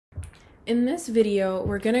In this video,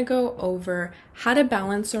 we're going to go over how to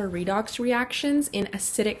balance our redox reactions in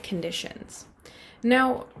acidic conditions.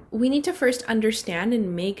 Now, we need to first understand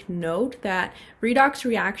and make note that redox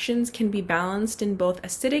reactions can be balanced in both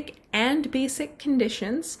acidic and basic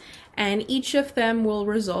conditions, and each of them will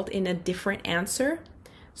result in a different answer.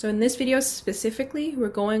 So in this video specifically, we're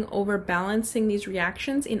going over balancing these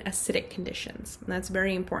reactions in acidic conditions, and that's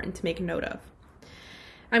very important to make note of.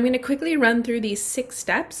 I'm going to quickly run through these 6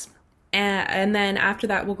 steps, and then after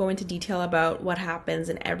that we'll go into detail about what happens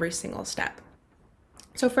in every single step.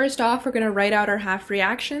 So first off, we're going to write out our half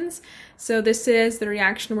reactions. So this is the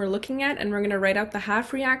reaction we're looking at, and we're going to write out the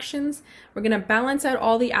half reactions. We're going to balance out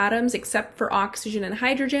all the atoms except for oxygen and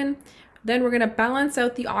hydrogen. Then we're going to balance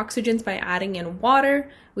out the oxygens by adding in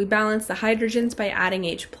water. We balance the hydrogens by adding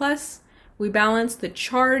H+. We balance the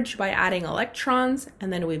charge by adding electrons,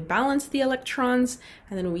 and then we balance the electrons,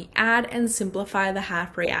 and then we add and simplify the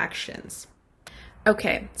half reactions.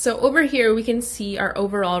 Okay, so over here we can see our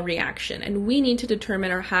overall reaction, and we need to determine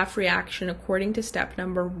our half reaction according to step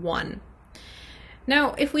number 1.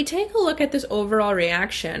 Now, if we take a look at this overall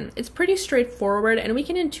reaction, it's pretty straightforward, and we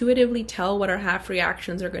can intuitively tell what our half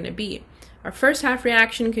reactions are going to be. Our first half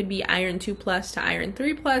reaction could be iron 2+ to iron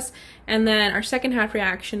 3+, and then our second half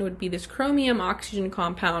reaction would be this chromium-oxygen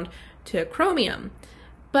compound to chromium.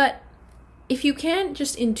 But if you can't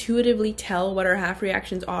just intuitively tell what our half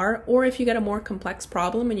reactions are, or if you get a more complex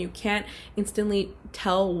problem and you can't instantly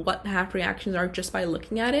tell what the half reactions are just by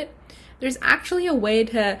looking at it, there's actually a way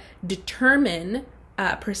to determine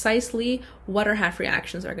precisely what our half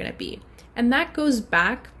reactions are going to be. And that goes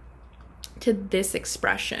back to this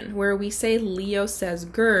expression where we say Leo says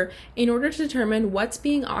Gur in order to determine what's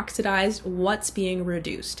being oxidized, what's being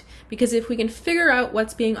reduced. Because if we can figure out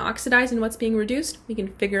what's being oxidized and what's being reduced, we can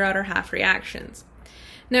figure out our half reactions.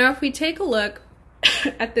 Now, if we take a look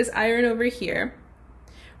at this iron over here,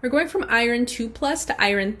 we're going from iron 2+ to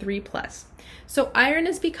iron 3+. So iron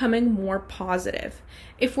is becoming more positive.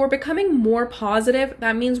 If we're becoming more positive,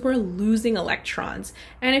 that means we're losing electrons.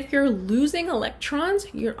 And if you're losing electrons,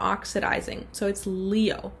 you're oxidizing. So it's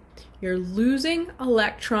Leo. You're losing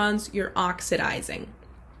electrons, you're oxidizing.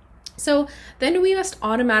 So then we must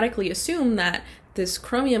automatically assume that this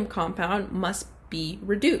chromium compound must be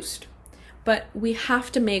reduced. But we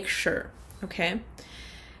have to make sure, okay?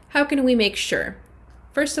 How can we make sure?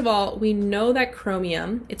 First of all, we know that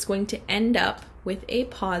chromium, it's going to end up with a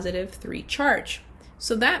positive 3 charge.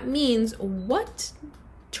 So that means, what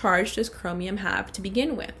charge does chromium have to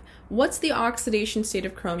begin with? What's the oxidation state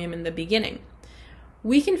of chromium in the beginning?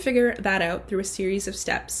 We can figure that out through a series of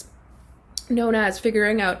steps known as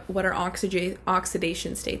figuring out what our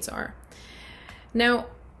oxidation states are. Now,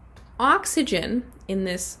 oxygen in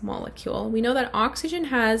this molecule, we know that oxygen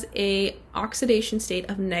has a oxidation state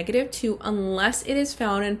of -2 unless it is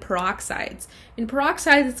found in peroxides. In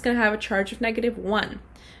peroxides, it's going to have a charge of -1.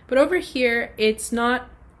 But over here, it's not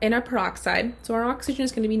in a peroxide, so our oxygen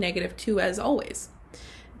is going to be -2 as always.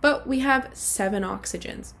 But we have 7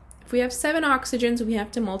 oxygens. If we have 7 oxygens, we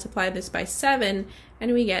have to multiply this by 7,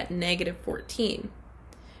 and we get -14.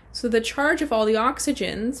 So the charge of all the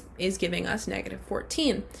oxygens is giving us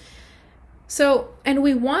 -14. So, and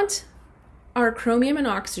we want our chromium and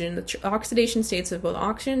oxygen, the oxidation states of both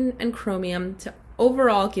oxygen and chromium, to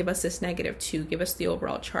overall give us this -2, give us the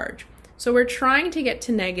overall charge. So we're trying to get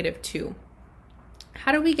to -2.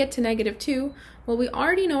 How do we get to -2? Well, we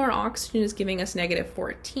already know our oxygen is giving us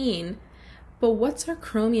 -14, but what's our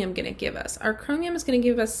chromium going to give us? Our chromium is going to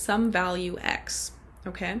give us some value x,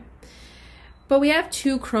 okay? But we have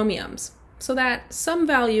 2 chromiums. So that some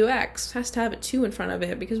value x has to have a 2 in front of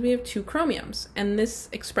it because we have 2 chromiums. And this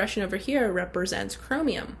expression over here represents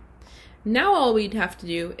chromium. Now all we'd have to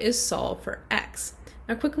do is solve for x.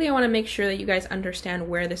 Now quickly, I want to make sure that you guys understand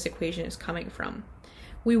where this equation is coming from.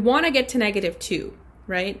 We want to get to -2,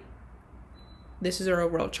 right? This is our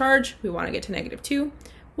overall charge. We want to get to -2.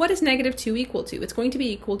 What is -2 equal to? It's going to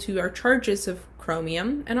be equal to our charges of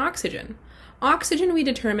chromium and oxygen. Oxygen we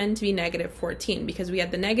determined to be -14 because we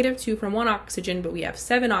had the -2 from 1 oxygen, but we have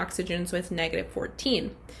 7 oxygens, so it's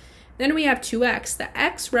 -14. Then we have 2x. The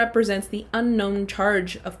x represents the unknown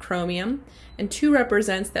charge of chromium, and 2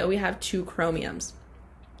 represents that we have 2 chromiums.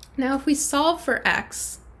 Now if we solve for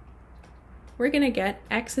x, we're going to get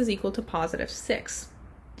x is equal to +6.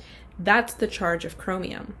 That's the charge of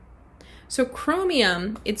chromium. So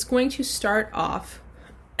chromium, it's going to start off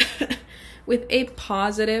with a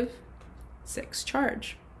 +6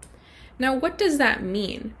 charge. Now, what does that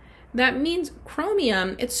mean? That means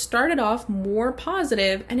chromium, it started off more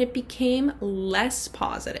positive and it became less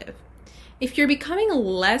positive. If you're becoming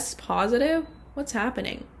less positive, what's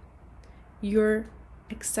happening? you're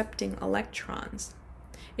accepting electrons.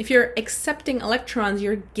 If you're accepting electrons,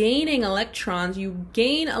 you're gaining electrons. You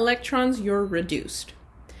gain electrons, you're reduced.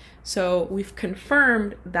 So we've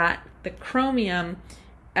confirmed that the chromium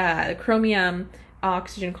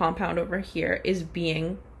oxygen compound over here is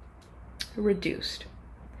being reduced.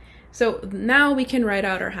 So now we can write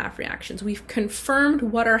out our half reactions. We've confirmed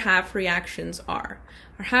what our half reactions are.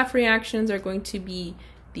 Our half reactions are going to be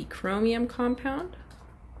the chromium compound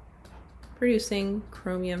producing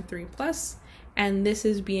chromium 3+, and this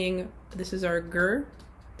is our GR,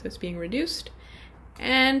 so it's being reduced.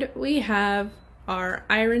 And we have our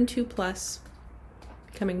iron 2+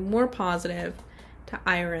 becoming more positive to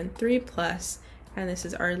iron 3+, and this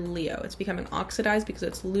is our Leo. It's becoming oxidized because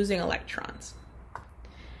it's losing electrons.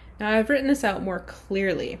 Now I've written this out more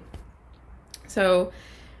clearly. So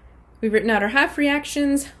we've written out our half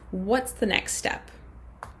reactions. What's the next step?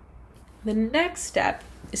 The next step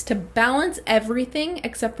is to balance everything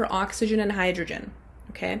except for oxygen and hydrogen.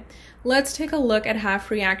 Okay, let's take a look at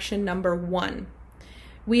half reaction number 1.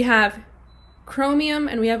 We have chromium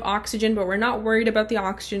and we have oxygen, but we're not worried about the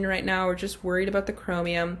oxygen right now. We're just worried about the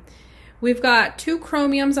chromium. We've got 2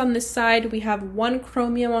 chromiums on this side. We have 1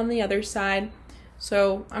 chromium on the other side.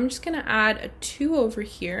 So I'm just going to add a 2 over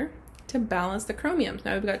here to balance the chromiums.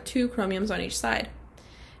 Now we've got 2 chromiums on each side.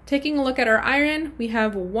 Taking a look at our iron, we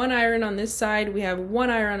have 1 iron on this side, we have 1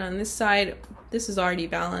 iron on this side. This is already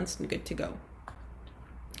balanced and good to go.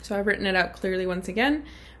 So I've written it out clearly once again.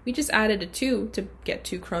 We just added a 2 to get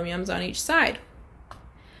 2 chromiums on each side.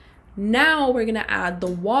 Now we're going to add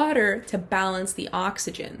the water to balance the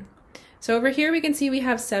oxygen. So over here we can see we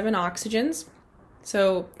have 7 oxygens.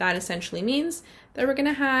 So that essentially means that we're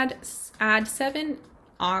going to add 7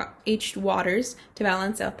 H waters to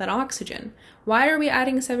balance out that oxygen. Why are we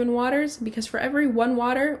adding 7 waters? Because for every 1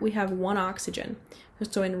 water, we have 1 oxygen.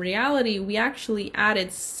 So in reality, we actually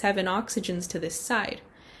added 7 oxygens to this side.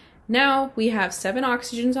 Now we have 7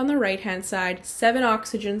 oxygens on the right-hand side, 7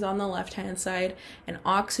 oxygens on the left-hand side, and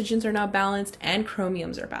oxygens are now balanced and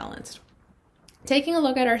chromiums are balanced. Taking a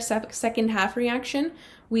look at our second half reaction,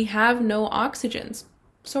 we have no oxygens,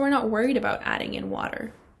 so we're not worried about adding in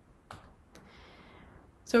water.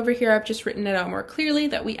 So over here, I've just written it out more clearly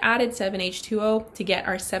that we added 7H2O to get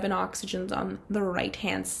our 7 oxygens on the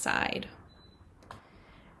right-hand side.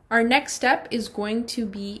 Our next step is going to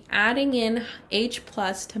be adding in H+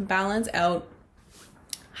 to balance out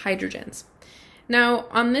hydrogens. Now,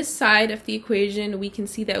 on this side of the equation, we can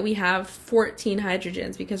see that we have 14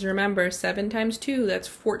 hydrogens because remember, 7 times 2, that's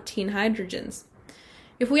 14 hydrogens.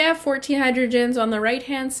 If we have 14 hydrogens on the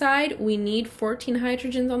right-hand side, we need 14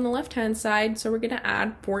 hydrogens on the left-hand side, so we're going to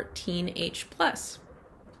add 14H+.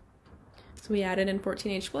 So we added in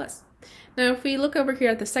 14H+. Now, if we look over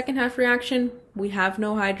here at the second half reaction, we have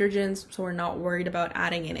no hydrogens, so we're not worried about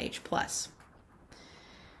adding in H+.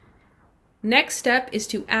 Next step is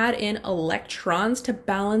to add in electrons to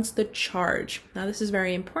balance the charge. Now, this is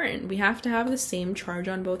very important. We have to have the same charge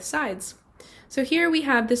on both sides. So here we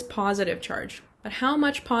have this positive charge. But how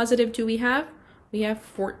much positive do we have? We have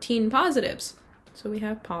 14 positives. So we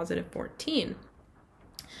have positive 14.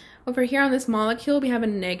 Over here on this molecule, we have a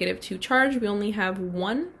 -2 charge. We only have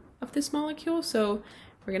 1 of this molecule, so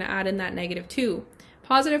we're going to add in that -2.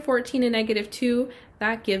 Positive 14 and -2,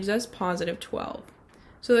 that gives us positive 12.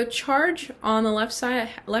 So the charge on the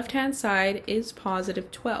left-hand side is positive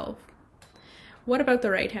 12. What about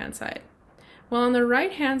the right-hand side? Well, on the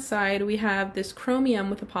right-hand side, we have this chromium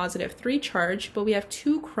with a positive 3 charge, but we have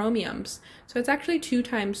 2 chromiums. So it's actually 2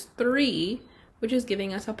 times 3, which is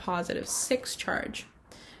giving us a positive 6 charge.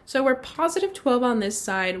 So we're positive 12 on this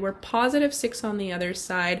side, we're positive 6 on the other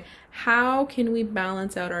side. How can we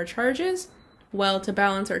balance out our charges? Well, to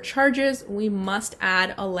balance our charges, we must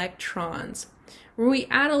add electrons. We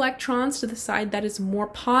add electrons to the side that is more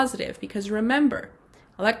positive, because remember,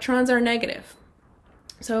 electrons are negative.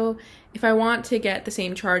 So if I want to get the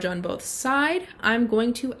same charge on both sides, I'm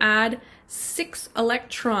going to add 6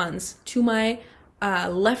 electrons to my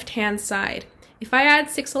left-hand side. If I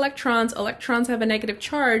add 6 electrons, electrons have a negative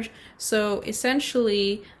charge, so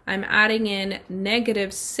essentially I'm adding in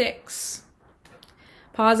 -6.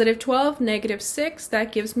 Positive 12, -6,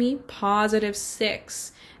 that gives me positive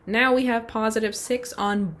 6. Now we have positive 6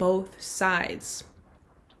 on both sides.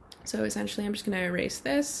 So essentially I'm just going to erase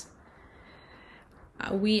this.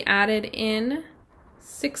 We added in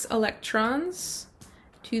 6 electrons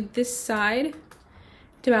to this side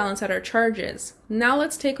to balance out our charges. Now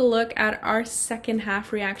let's take a look at our second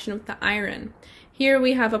half reaction with the iron. Here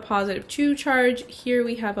we have a positive 2 charge, here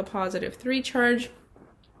we have a positive 3 charge.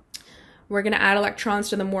 We're going to add electrons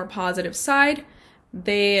to the more positive side.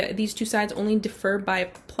 these two sides only differ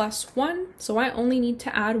by +1, so I only need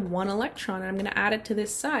to add 1 electron, and I'm going to add it to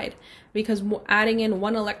this side, because adding in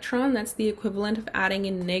 1 electron, that's the equivalent of adding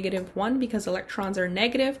in -1, because electrons are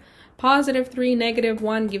negative. +3,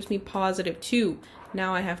 -1 gives me +2.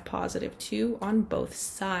 Now I have +2 on both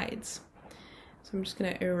sides. So I'm just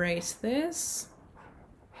going to erase this,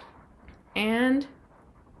 and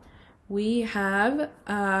we have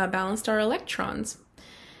balanced our electrons.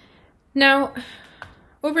 Now,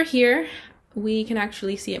 over here, we can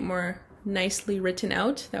actually see it more nicely written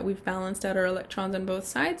out that we've balanced out our electrons on both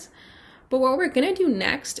sides. But what we're going to do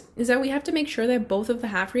next is that we have to make sure that both of the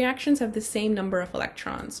half reactions have the same number of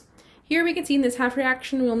electrons. Here we can see in this half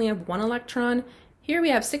reaction we only have 1 electron. Here we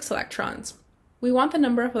have 6 electrons. We want the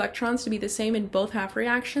number of electrons to be the same in both half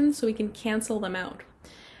reactions so we can cancel them out.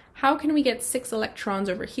 How can we get 6 electrons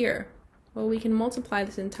over here? Well, we can multiply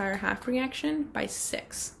this entire half reaction by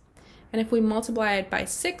 6. And if we multiply it by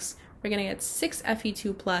 6, we're going to get 6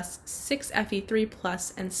 Fe2 plus, 6 Fe3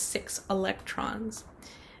 plus, and 6 electrons.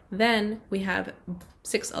 Then we have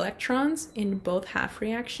 6 electrons in both half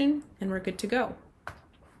reaction, and we're good to go.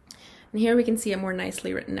 And here we can see it more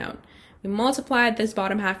nicely written out. We multiplied this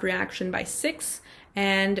bottom half reaction by 6,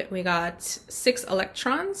 and we got 6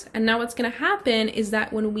 electrons. And now what's going to happen is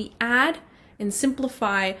that when we add and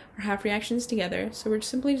simplify our half reactions together, so we're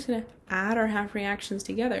simply just going to add our half reactions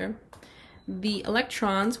together, the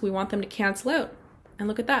electrons, we want them to cancel out. And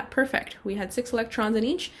look at that, perfect. We had 6 electrons in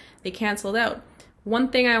each, they canceled out. One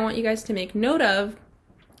thing I want you guys to make note of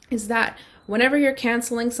is that whenever you're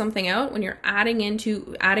canceling something out, when you're adding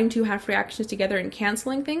two half reactions together and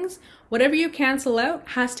canceling things, whatever you cancel out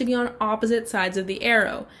has to be on opposite sides of the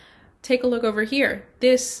arrow. Take a look over here.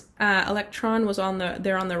 This electron was on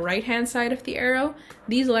the right hand side of the arrow.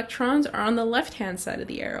 These electrons are on the left hand side of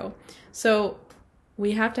the arrow. So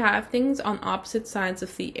we have to have things on opposite sides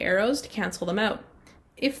of the arrows to cancel them out.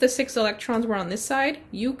 If the 6 electrons were on this side,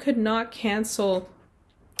 you could not cancel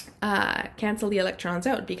the electrons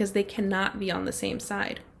out because they cannot be on the same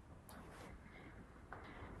side.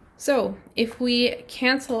 So if we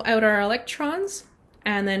cancel out our electrons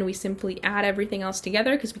and then we simply add everything else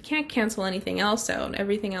together, because we can't cancel anything else out,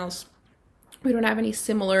 everything else, we don't have any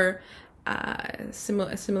similar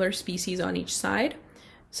species on each side.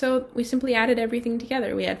 So we simply added everything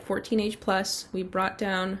together. We had 14H plus, we brought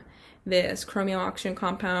down this chromium oxygen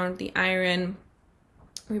compound, the iron,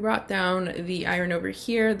 we brought down the iron over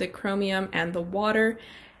here, the chromium, and the water,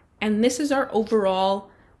 and this is our overall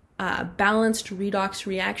balanced redox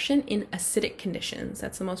reaction in acidic conditions.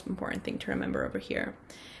 That's the most important thing to remember over here.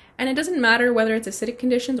 And it doesn't matter whether it's acidic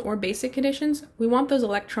conditions or basic conditions, we want those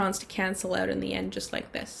electrons to cancel out in the end, just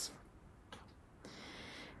like this.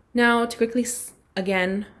 Now, to quickly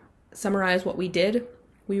again summarize what we did,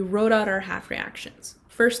 we wrote out our half reactions.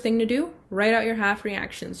 First thing to do, write out your half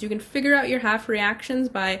reactions. You can figure out your half reactions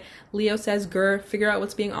by Leo says GR, figure out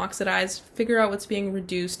what's being oxidized, figure out what's being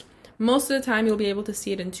reduced. Most of the time you'll be able to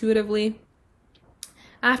see it intuitively.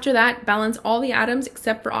 After that, balance all the atoms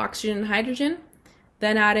except for oxygen and hydrogen.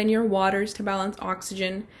 Then add in your waters to balance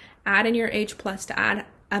oxygen. Add in your H plus to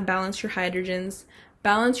balance your hydrogens.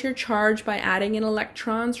 Balance your charge by adding in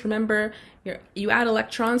electrons. Remember, you add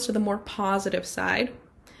electrons to the more positive side.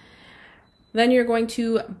 Then you're going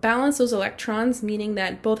to balance those electrons, meaning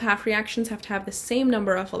that both half reactions have to have the same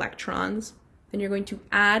number of electrons. Then you're going to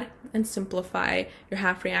add and simplify your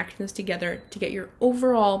half reactions together to get your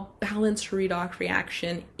overall balanced redox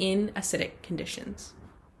reaction in acidic conditions.